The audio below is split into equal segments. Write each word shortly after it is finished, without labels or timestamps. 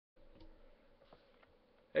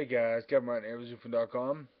Hey guys, Kevin Martin,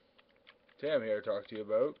 XUFN.com. Today I'm here to talk to you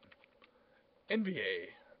about NBA.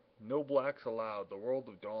 No blacks allowed. The world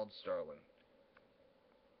of Donald Sterling.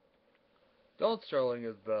 Donald Sterling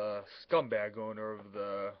is the scumbag owner of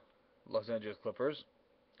the Los Angeles Clippers,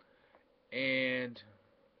 and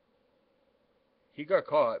he got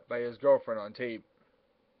caught by his girlfriend on tape.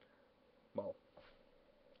 Well,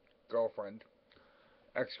 girlfriend,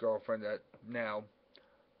 ex-girlfriend at now,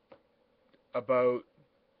 about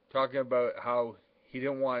talking about how he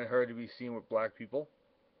didn't want her to be seen with black people.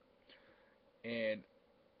 And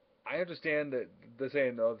I understand that they're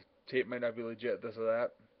saying, oh, the tape might not be legit, this or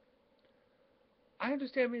that. I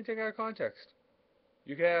understand being taken out of context.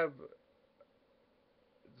 You can have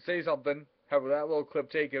say something, have that little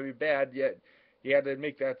clip taken, be bad, yet you had to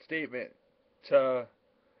make that statement to,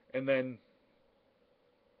 and then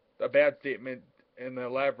a bad statement, and then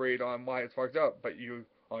elaborate on why it's fucked up. But you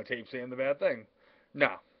on tape saying the bad thing.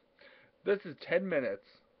 No, this is 10 minutes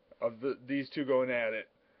of these two going at it,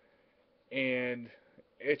 and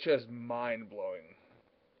it's just mind blowing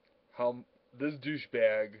how this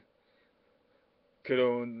douchebag could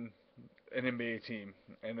own an NBA team,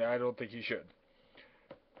 and I don't think he should.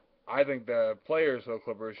 I think the players of the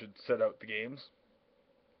Clippers should sit out the games.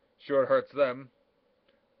 Sure, it hurts them,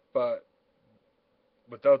 but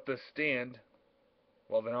without this stand,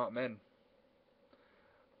 well, they're not men.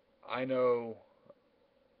 I know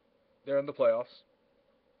they're in the playoffs,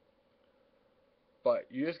 but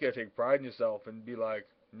you just gotta take pride in yourself and be like,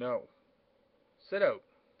 no, sit out.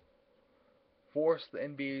 Force the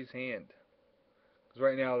NBA's hand. Because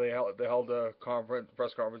right now they held a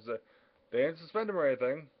press conference. That they didn't suspend him or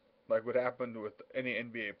anything, like what happened with any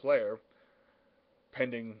NBA player,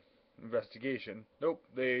 pending investigation. Nope,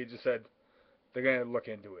 they just said they're gonna look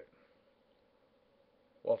into it.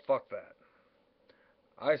 Well, fuck that.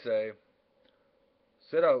 I say,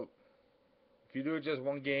 sit out. If you do it just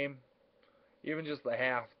one game, even just the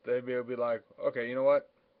half, they'd be like, okay, you know what?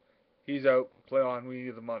 He's out. Play on. We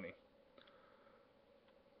need the money.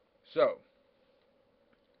 So,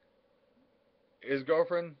 his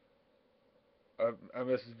girlfriend,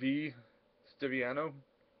 Mrs. V. Stiviano,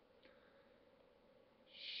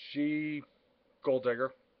 she gold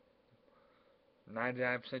digger,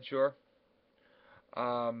 99% sure.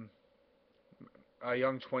 Um, a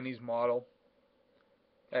young 20s model.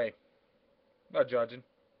 Hey, not judging.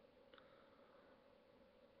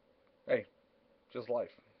 Hey, just life.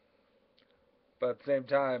 But at the same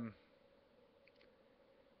time,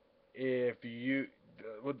 if you,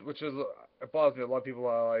 which is, it bothers me. A lot of people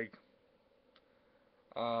are like,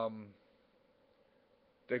 um,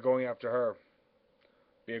 they're going after her,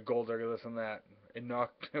 be a gold digger, this and that, and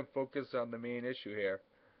not focus on the main issue here.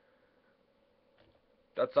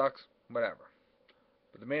 That sucks. Whatever.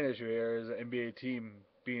 But the main issue here is an NBA team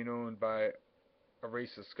being owned by a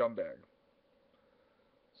racist scumbag.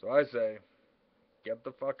 So I say, get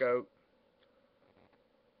the fuck out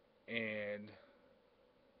and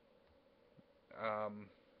um,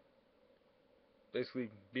 basically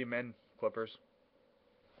be men, Clippers.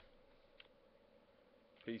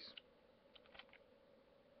 Peace.